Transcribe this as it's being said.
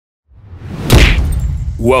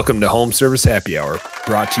Welcome to Home Service Happy Hour,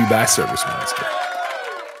 brought to you by Service Monster.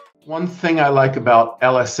 One thing I like about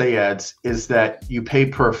LSA ads is that you pay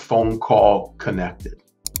per phone call connected,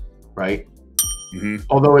 right?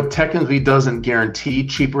 Although it technically doesn't guarantee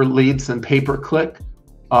cheaper leads than pay-per-click,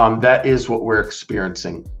 that is what we're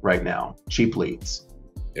experiencing right now, cheap leads.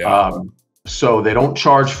 So they don't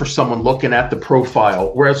charge for someone looking at the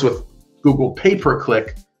profile, whereas with Google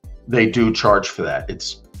pay-per-click, they do charge for that.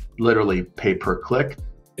 It's literally pay-per-click.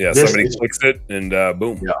 Yeah, somebody clicks it and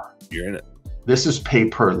boom, you're in it. This is pay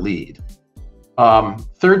per lead.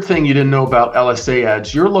 Third thing you didn't know about LSA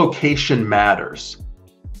ads, your location matters,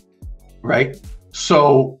 right?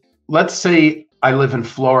 So let's say I live in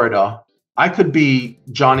Florida. I could be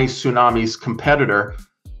Johnny Tsunami's competitor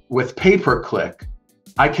with pay-per-click.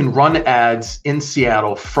 I can run ads in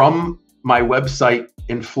Seattle from my website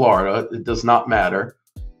in Florida. It does not matter.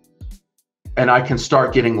 And I can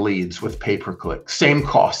start getting leads with pay-per-click, same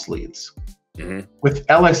cost leads. With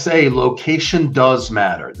LSA, location does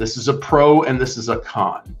matter. This is a pro and this is a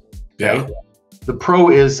con. Okay? The pro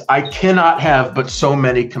is I cannot have but so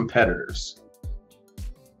many competitors.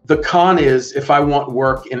 The con is if I want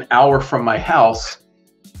work an hour from my house,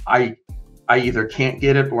 I either can't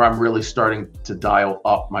get it or I'm really starting to dial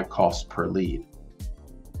up my cost per lead.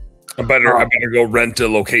 I better go rent a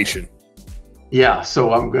location. Yeah,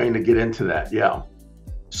 so I'm going to get into that. Yeah.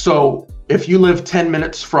 So if you live 10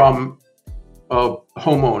 minutes from a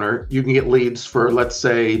homeowner, you can get leads for, let's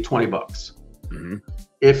say, 20 bucks.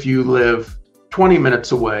 If you live 20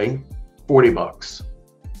 minutes away, 40 bucks.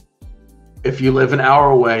 If you live an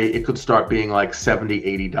hour away, it could start being like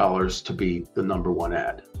 $70, $80 to be the #1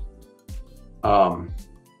 ad. That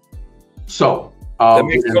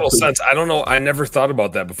makes total sense. I don't know. I never thought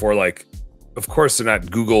about that before. Like, of course, they're not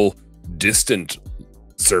Google distant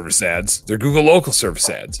service ads. They're Google local service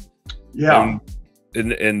ads. Yeah.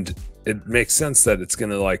 And it makes sense that it's going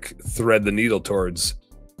to like thread the needle towards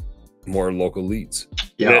more local leads.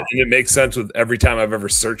 Yeah. And it makes sense with every time I've ever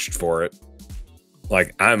searched for it.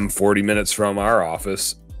 Like I'm 40 minutes from our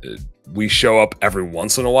office. We show up every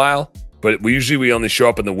once in a while, but we only show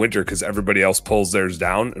up in the winter because everybody else pulls theirs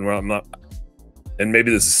down. And when I'm not, and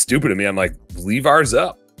maybe this is stupid of me, I'm like, leave ours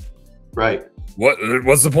up. Right.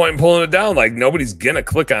 What's the point in pulling it down? Like nobody's gonna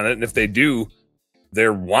click on it, and if they do,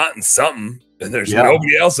 they're wanting something, and there's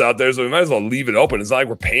nobody else out there, so we might as well leave it open. It's not like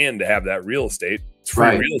we're paying to have that real estate. It's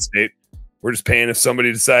free real estate. We're just paying if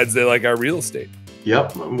somebody decides they like our real estate.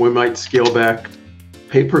 Yep, we might scale back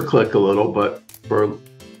pay-per-click a little, but for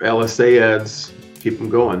LSA ads, keep them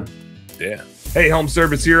going. Yeah. Hey, home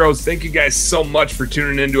service heroes, thank you guys so much for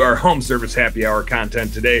tuning into our home service happy hour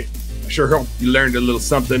content today. I sure hope you learned a little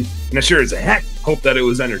something, and I sure as heck hope that it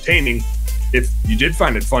was entertaining. If you did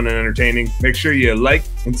find it fun and entertaining, make sure you like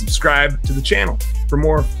and subscribe to the channel for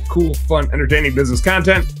more cool, fun, entertaining business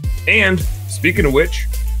content. And speaking of which,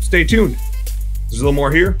 stay tuned. There's a little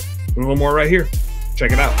more here and a little more right here.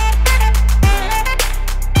 Check it out.